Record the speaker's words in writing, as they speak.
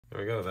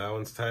we go. That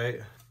one's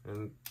tight,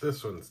 and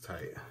this one's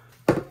tight.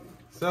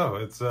 So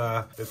it's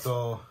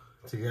all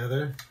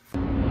together.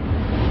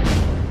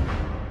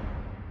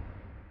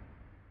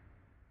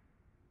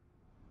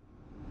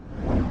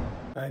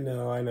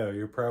 I know.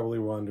 You're probably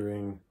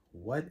wondering,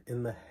 what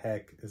in the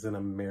heck is an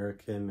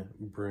American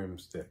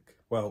Broomstick?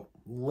 Well,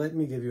 let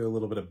me give you a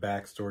little bit of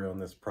backstory on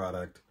this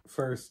product.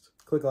 First,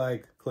 click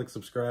like, click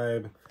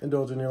subscribe,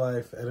 indulge in your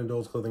life at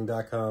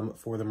indulgeclothing.com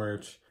for the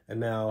merch.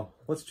 And now,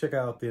 let's check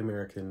out the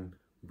American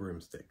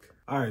Broomstick.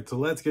 All right, so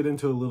let's get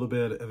into a little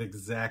bit of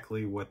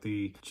exactly what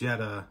the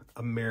Jeda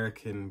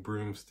American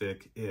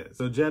Broomstick is.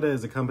 So Jeda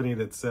is a company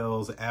that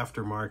sells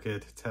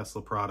aftermarket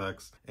Tesla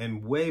products,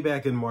 and way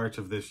back in March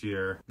of this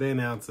year, they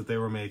announced that they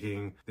were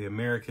making the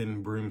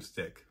American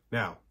Broomstick.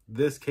 Now,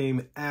 this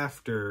came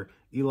after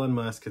Elon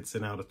Musk had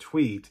sent out a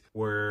tweet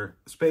where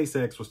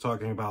SpaceX was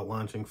talking about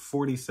launching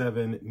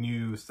 47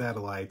 new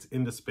satellites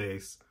into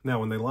space. Now,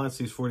 when they launched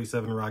these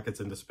 47 rockets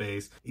into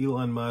space,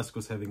 Elon Musk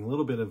was having a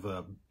little bit of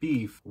a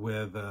beef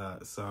with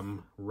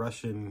some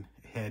Russian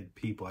head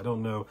people. I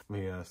don't know. Let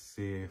me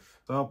see if...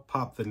 So I'll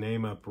pop the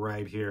name up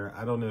right here.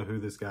 I don't know who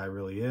this guy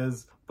really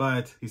is,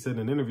 but he said in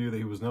an interview that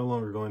he was no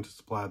longer going to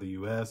supply the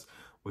U.S.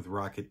 with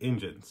rocket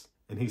engines.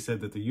 And he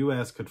said that the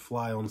U.S. could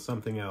fly on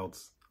something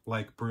else,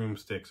 like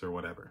broomsticks or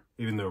whatever,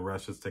 even though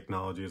Russia's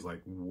technology is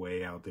like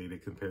way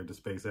outdated compared to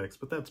SpaceX,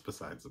 but that's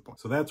besides the point.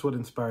 So that's what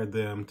inspired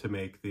them to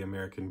make the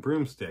American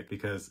Broomstick,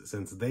 because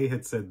since they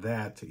had said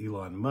that to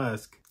Elon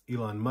Musk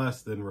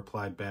then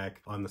replied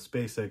back on the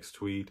SpaceX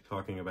tweet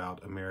talking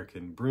about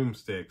American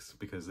Broomsticks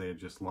because they had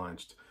just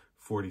launched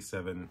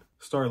 47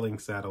 Starlink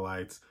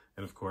satellites,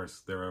 and of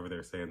course they're over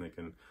there saying they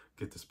can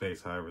get to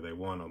space however they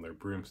want on their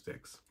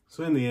broomsticks.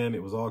 So in the end,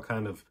 it was all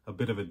kind of a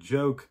bit of a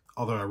joke,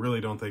 although I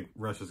really don't think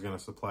Russia's going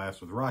to supply us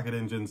with rocket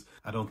engines.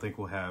 I don't think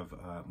we'll have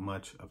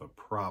much of a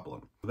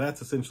problem.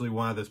 That's essentially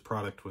why this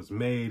product was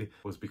made,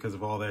 was because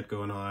of all that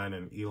going on,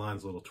 and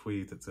Elon's little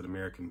tweet that said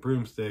American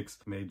Broomsticks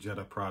made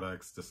Jeda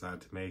Products decide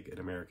to make an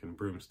American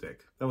Broomstick.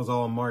 That was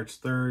all on March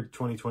 3rd,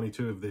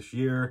 2022 of this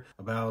year.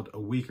 About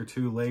a week or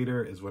two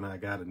later is when I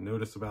got a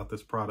notice about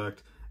this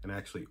product and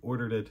actually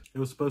ordered it. It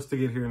was supposed to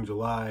get here in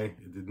July.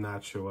 It did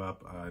not show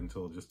up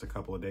until just a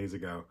couple of days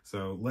ago.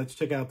 So let's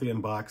check out the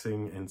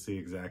unboxing and see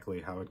exactly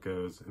how it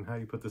goes and how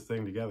you put this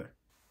thing together.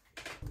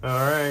 All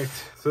right,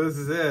 so this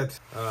is it.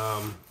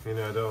 You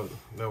know, I don't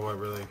know what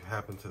really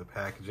happened to the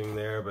packaging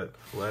there, but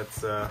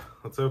let's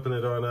open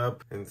it on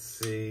up and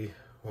see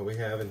what we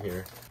have in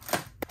here.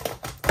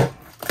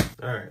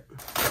 All right.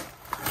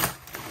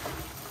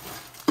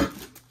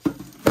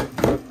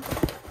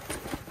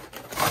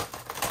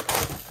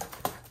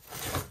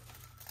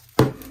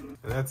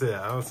 That's it.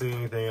 I don't see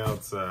anything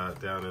else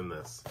down in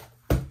this.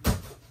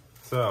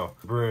 So,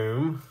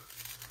 broom.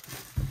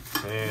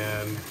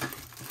 And,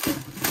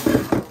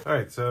 all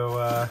right,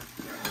 so,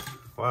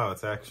 wow,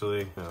 it's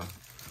actually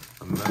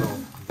a metal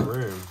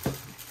broom.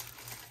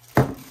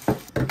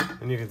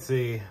 And you can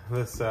see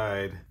this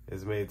side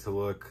is made to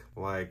look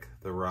like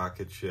the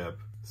rocket ship,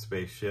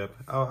 spaceship.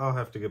 I'll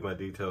have to get my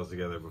details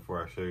together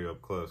before I show you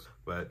up close.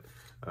 But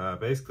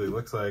basically, it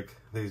looks like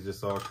these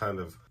just all kind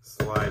of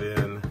slide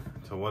in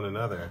to one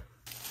another.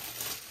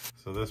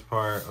 So this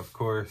part, of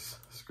course,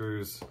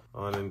 screws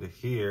on into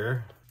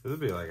here. This would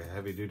be like a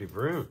heavy-duty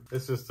broom.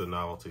 It's just a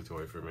novelty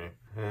toy for me.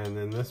 And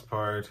then this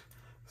part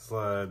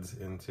slides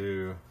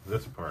into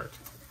this part.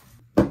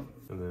 And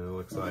then it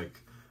looks like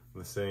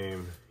the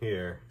same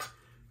here.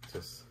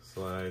 Just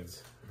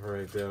slides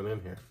right down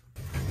in here.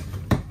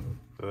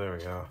 So there we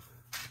go.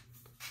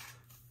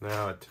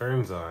 Now it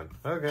turns on.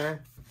 Okay.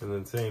 And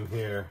then same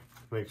here.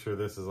 Make sure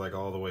this is like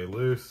all the way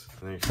loose.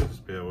 And you should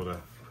just be able to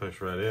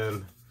push right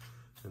in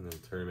and then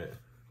turn it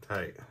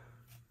tight.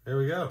 There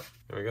we go.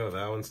 There we go.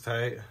 That one's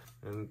tight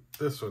and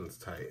this one's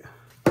tight.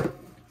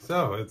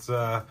 So it's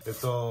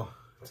all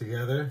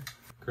together.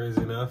 Crazy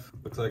enough.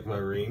 Looks like my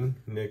ring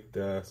nicked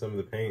some of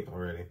the paint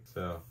already.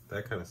 So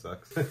that kind of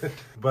sucks.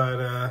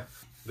 But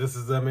this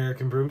is the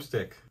American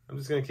Broomstick. I'm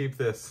just gonna keep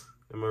this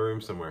in my room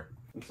somewhere.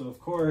 And so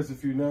of course,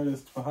 if you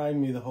noticed behind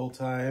me the whole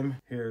time,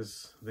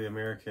 here's the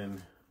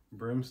American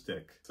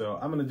Broomstick. So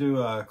I'm going to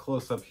do a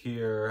close-up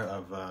here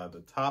of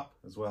the top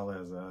as well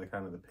as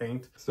kind of the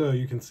paint. So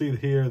you can see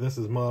here this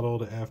is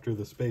modeled after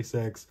the Space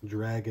X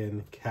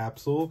Dragon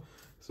Capsule.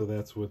 So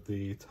that's what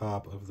the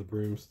top of the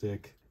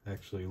broomstick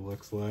actually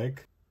looks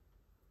like.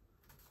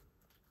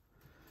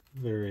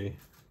 Very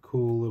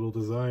cool little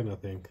design, I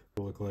think.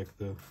 It'll look like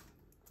the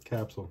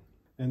capsule.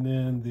 And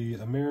then the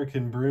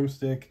American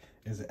Broomstick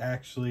is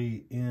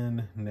actually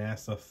in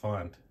NASA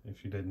font,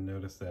 if you didn't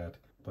notice that.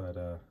 But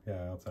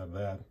yeah, outside of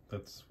that,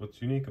 that's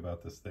what's unique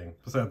about this thing.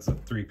 Besides the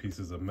 3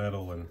 pieces of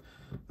metal and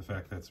the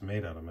fact that it's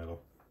made out of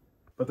metal.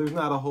 But there's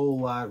not a whole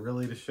lot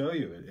really to show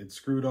you. It's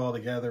screwed all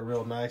together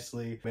real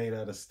nicely, made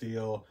out of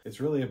steel. It's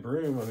really a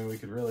broom. I mean, we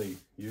could really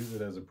use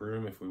it as a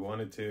broom if we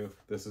wanted to.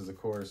 This is, of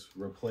course,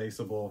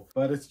 replaceable.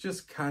 But it's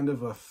just kind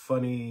of a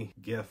funny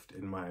gift,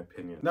 in my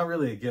opinion. Not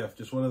really a gift,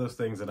 just one of those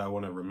things that I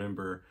want to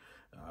remember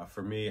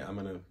For me, I'm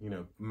gonna,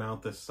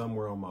 mount this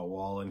somewhere on my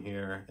wall in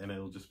here, and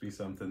it'll just be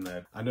something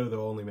that I know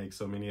they'll only make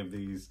so many of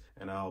these,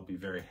 and I'll be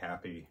very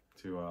happy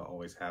to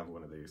always have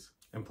one of these.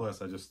 And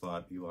plus, I just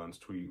thought Elon's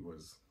tweet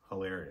was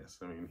hilarious.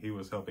 I mean, he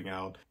was helping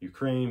out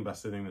Ukraine by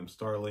sending them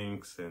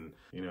Starlinks, and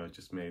it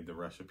just made the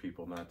Russia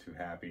people not too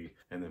happy.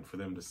 And then for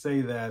them to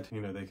say that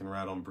they can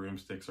ride on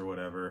broomsticks or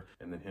whatever,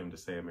 and then him to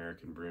say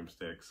American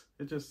broomsticks,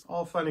 it's just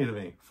all funny to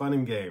me. Fun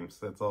and games,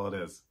 that's all it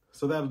is.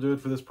 So that'll do it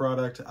for this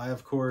product. I,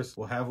 of course,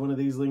 will have one of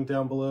these linked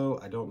down below.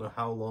 I don't know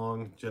how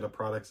long Jeda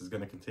Products is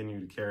going to continue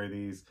to carry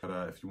these,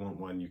 but if you want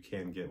one, you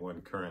can get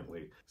one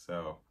currently.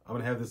 So I'm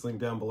going to have this link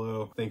down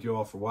below. Thank you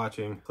all for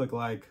watching. Click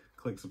like,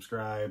 click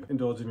subscribe,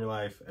 indulge in your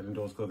life at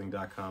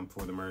indulgeclothing.com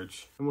for the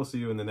merch. And we'll see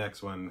you in the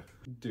next one.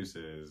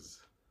 Deuces.